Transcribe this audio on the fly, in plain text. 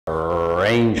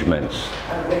Arrangements.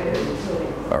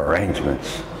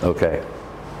 Arrangements. Okay.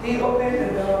 He opened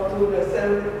the door to the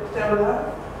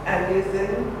cellar and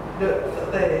descended the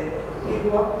stairs. He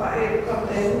was quite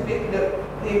content with the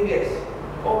previous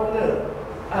owner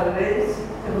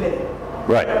arrangement.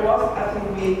 Right. There was a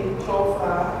TV,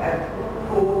 sofa, and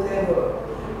pool table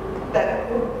that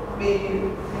could be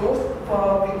used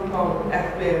for ping pong as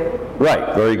well.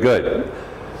 Right, very good.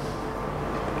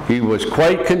 He was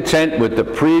quite content with the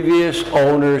previous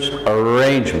owner's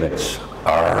arrangements.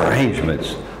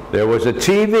 Arrangements. There was a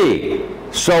TV,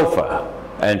 sofa,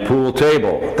 and pool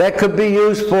table that could be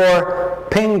used for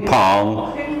ping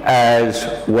pong as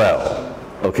well.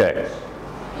 Okay.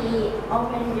 He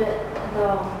opened the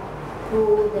door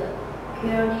to the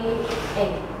clearing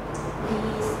and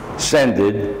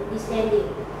descended the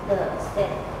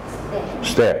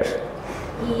stairs.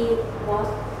 He was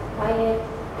quite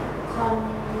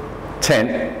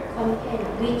content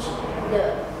with the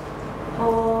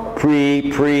whole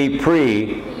previous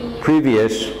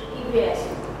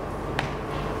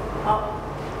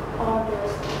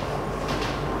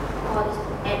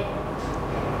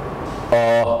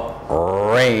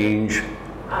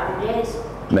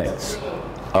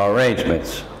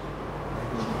arrangements.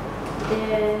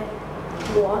 There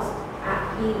was a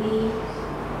TV,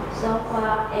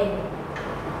 sofa, and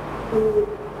pool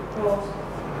table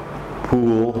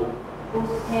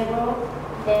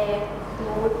that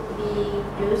would be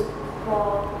used for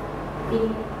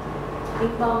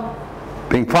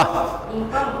ping pong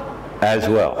as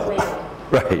well.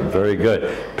 Right, very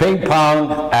good. Ping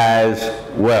pong as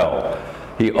well.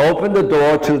 He opened the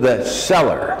door to the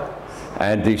cellar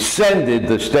and descended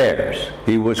the stairs.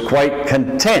 He was quite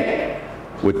content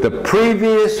with the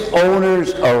previous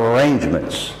owner's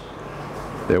arrangements.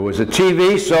 There was a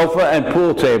TV, sofa, and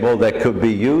pool table that could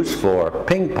be used for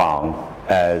ping pong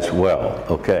as well.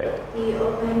 Okay. He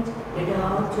opened the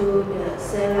door to the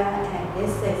cellar and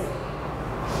descended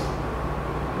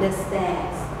the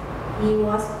stairs. He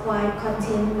was quite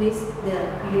content with the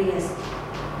previous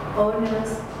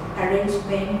owner's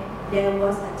arrangement. There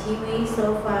was a TV,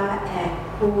 sofa, and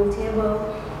pool table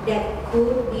that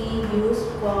could be used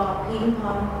for ping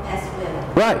pong as well.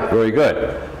 Right, very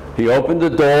good. He opened the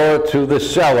door to the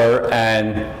cellar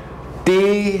and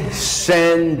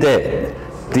descended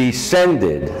the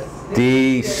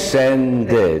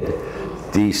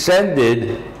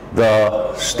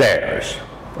stairs.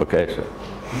 Okay, so.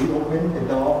 He opened the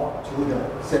door to the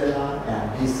cellar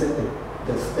and descended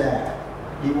the stairs.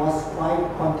 He was quite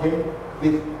content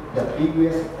with the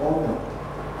previous owner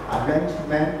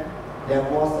arrangement. There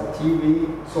was a TV,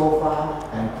 sofa,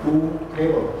 and pool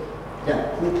table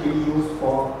that could be used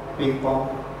for ping pong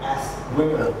as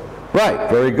well. Right,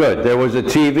 very good. There was a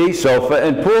TV, sofa,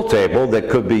 and pool table that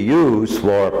could be used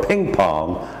for ping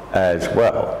pong as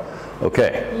well.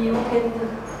 Okay. He opened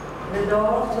the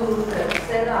door to the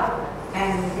cellar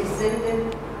and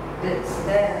descended the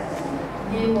stairs.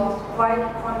 He was quite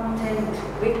content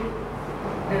with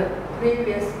the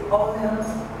previous owner's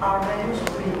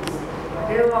arrangements.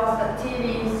 There was a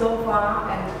TV, sofa,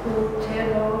 and pool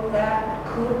table that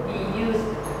could be used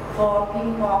for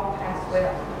ping pong as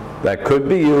well. That could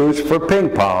be used for ping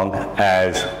pong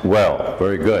as well.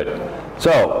 Very good.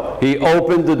 So he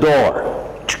opened the door.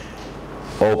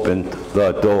 Opened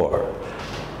the door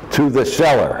to the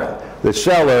cellar. The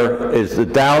cellar is the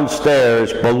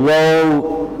downstairs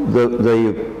below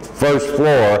the first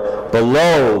floor,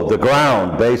 below the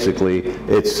ground, basically.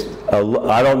 It's,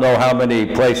 I don't know how many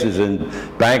places in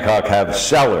Bangkok have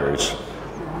cellars,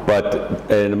 but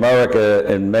in America,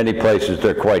 in many places,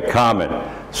 they're quite common.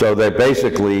 So they're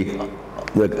basically,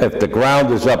 if the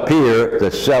ground is up here, the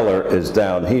cellar is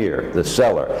down here, the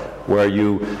cellar, where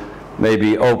you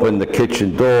maybe open the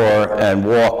kitchen door and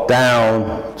walk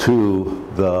down to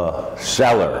the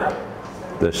cellar,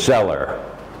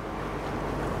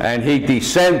 And he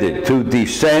descended. To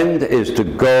descend is to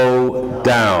go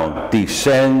down.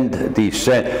 Descend.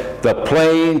 The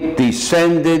plane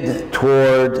descended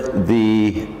toward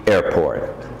the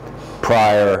airport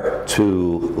prior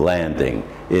to landing.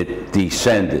 It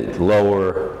descended,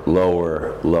 lower.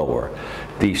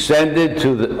 Descended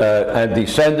to the, and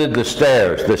descended the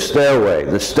stairs, the stairway,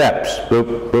 the steps.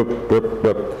 Boop, boop, boop,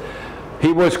 boop.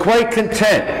 He was quite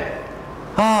content.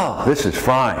 Oh, this is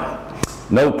fine.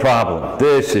 No problem.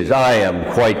 I am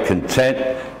quite content,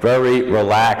 very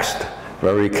relaxed,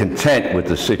 very content with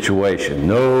the situation.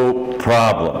 No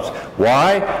problems.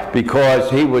 Why? Because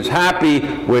he was happy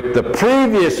with the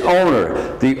previous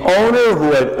owner, the owner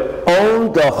who had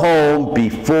owned the home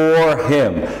before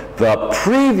him, the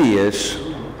previous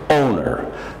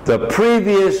owner, the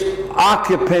previous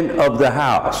occupant of the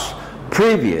house,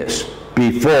 previous,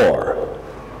 before.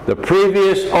 The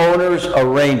previous owner's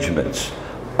arrangements.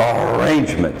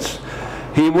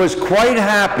 He was quite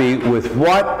happy with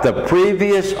what the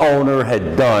previous owner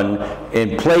had done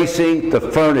in placing the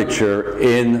furniture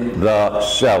in the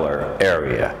cellar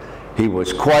area. He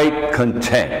was quite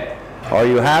content. Are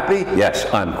you happy? Yes,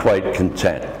 I'm quite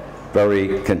content.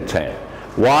 Very content.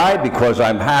 Why? Because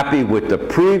I'm happy with the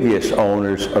previous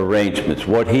owner's arrangements,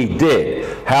 what he did,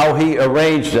 how he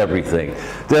arranged everything.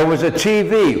 There was a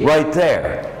TV right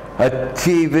there, a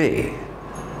TV.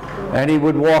 And he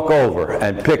would walk over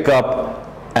and pick up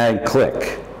and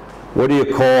click. What do you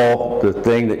call the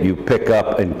thing that you pick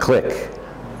up and click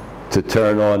to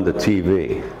turn on the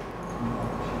TV?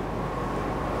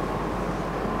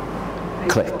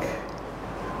 Click.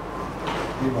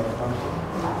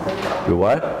 The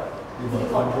what?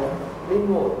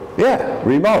 Remote. Yeah,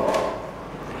 remote.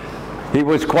 He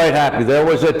was quite happy. There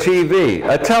was a TV,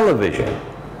 a television,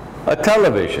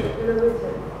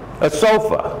 a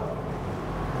sofa,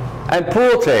 and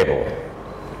pool table.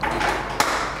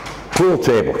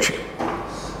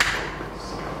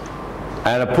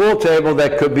 And a pool table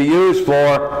that could be used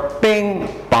for ping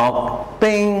pong,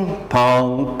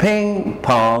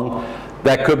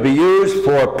 that could be used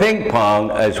for ping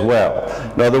pong as well.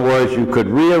 In other words, you could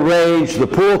rearrange the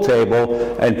pool table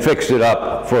and fix it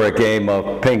up for a game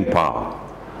of ping pong.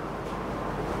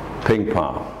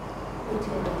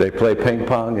 They play ping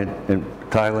pong in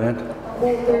Thailand?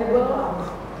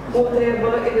 Pool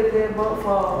table is the table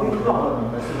for ping pong.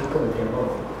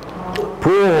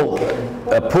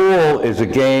 A pool is a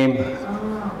game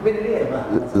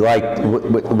like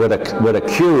with a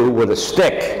cue, with a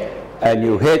stick, and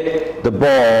you hit the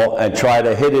ball and try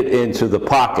to hit it into the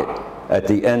pocket at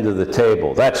the end of the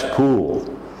table. That's pool.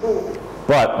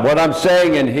 But what I'm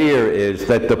saying in here is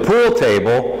that the pool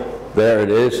table, there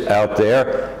it is out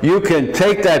there, you can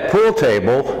take that pool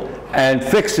table and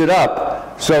fix it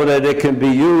up so that it can be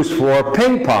used for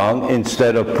ping pong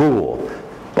instead of pool,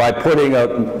 by putting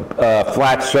a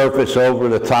flat surface over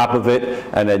the top of it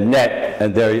and a net,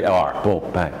 and there you are. Boom,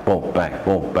 bang, boom, bang,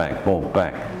 boom, bang, boom,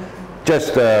 bang.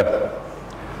 Just,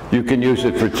 you can use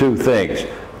it for two things.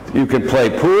 You can play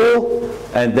pool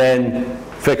and then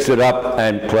fix it up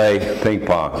and play ping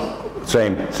pong.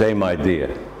 Same idea.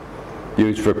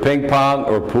 Used for ping pong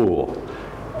or pool.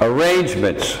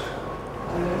 Arrangements.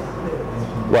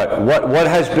 What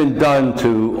has been done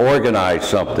to organize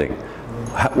something?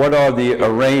 What are the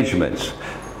arrangements?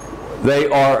 They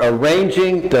are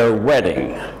arranging their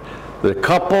wedding. The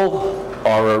couple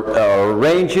are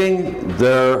arranging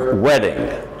their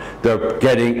wedding. They're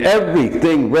getting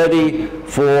everything ready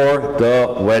for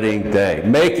the wedding day,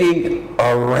 making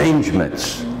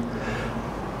arrangements.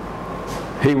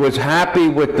 He was happy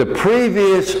with the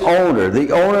previous owner,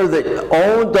 the owner that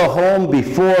owned the home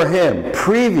before him,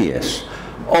 previous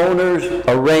owner's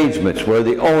arrangements, where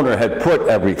the owner had put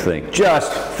everything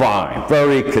just fine,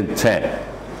 very content.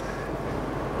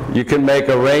 You can make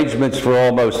arrangements for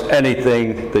almost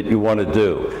anything that you want to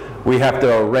do. We have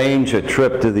to arrange a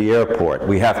trip to the airport.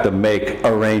 We have to make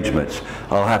arrangements.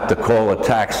 I'll have to call a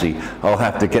taxi. I'll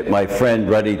have to get my friend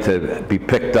ready to be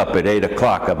picked up at 8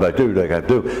 o'clock. Got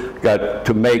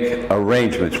to make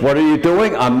arrangements. What are you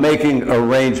doing? I'm making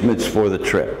arrangements for the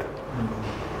trip.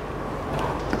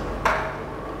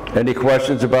 Any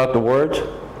questions about the words?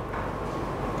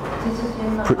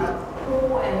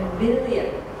 Pool and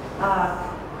billiard.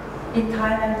 In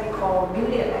Thailand we call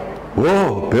billiard.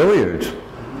 Whoa, billiards.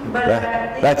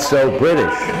 That's so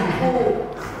British.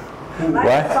 Like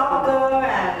what? Soccer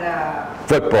and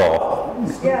football.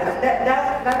 Yeah,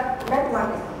 that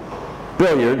one.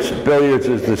 Billiards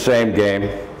is the same game,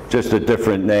 just a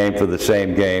different name for the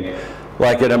same game.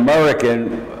 Like in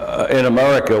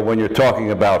America, when you're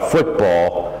talking about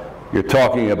football, you're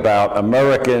talking about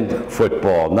American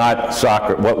football, not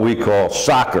soccer, what we call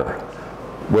soccer,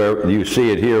 where you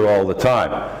see it here all the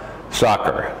time.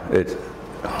 Soccer. It's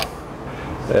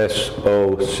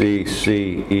S-O-C-C-E-R.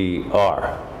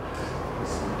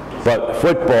 But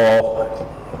football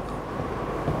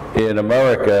in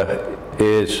America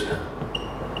is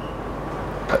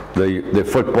the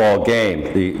football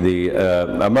game, the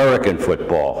American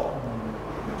football,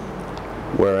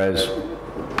 whereas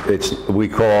we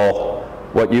call,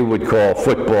 what you would call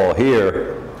football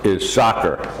here is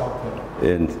soccer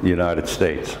in the United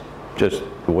States, just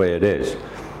the way it is.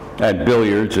 And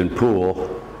billiards and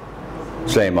pool,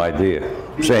 same idea,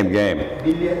 same game.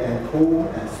 Billiard and pool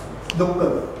and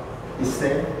snooker is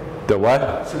same. The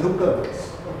what? Snooker.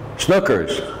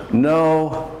 Snookers.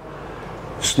 No.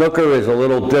 Snooker is a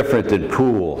little different than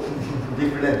pool.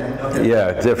 different. I know.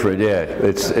 Yeah, different, yeah.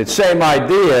 It's same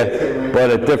idea, but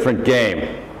a different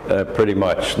game, pretty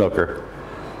much, snooker.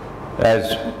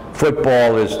 As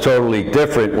football is totally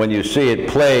different, when you see it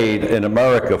played in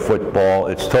America, football,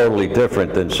 it's totally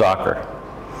different than soccer.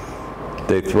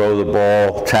 They throw the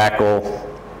ball, tackle,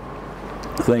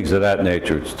 things of that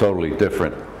nature. It's totally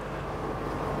different.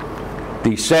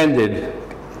 Descended,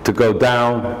 to go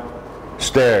down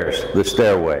stairs, the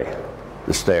stairway,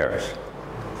 the stairs.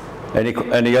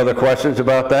 Any other questions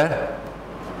about that?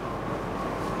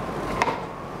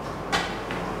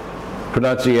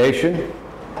 Pronunciation?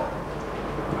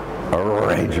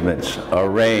 Arrangements,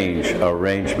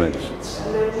 arrangements.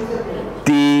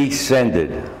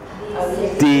 Descended,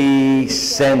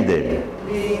 descended.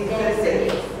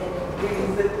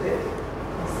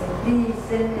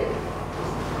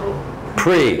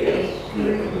 Pre.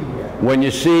 When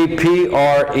you see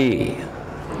P-R-E,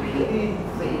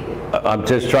 I'm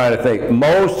just trying to think.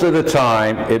 Most of the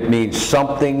time, it means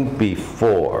something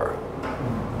before.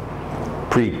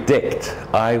 Predict.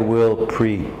 I will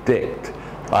predict.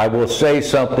 I will say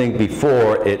something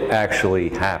before it actually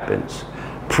happens.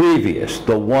 Previous,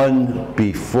 the one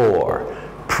before.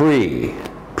 Pre,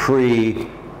 pre,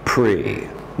 pre.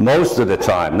 Most of the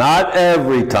time, not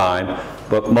every time,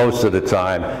 but most of the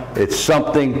time, it's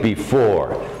something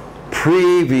before.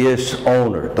 Previous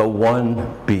owner, the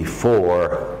one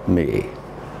before me.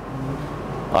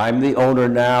 I'm the owner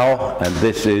now, and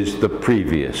this is the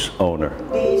previous owner.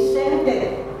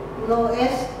 Descended, no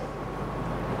S.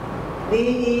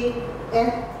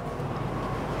 D-E-S.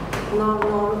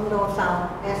 No sound,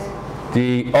 S.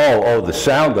 The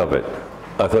sound of it.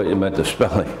 I thought you meant the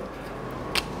spelling.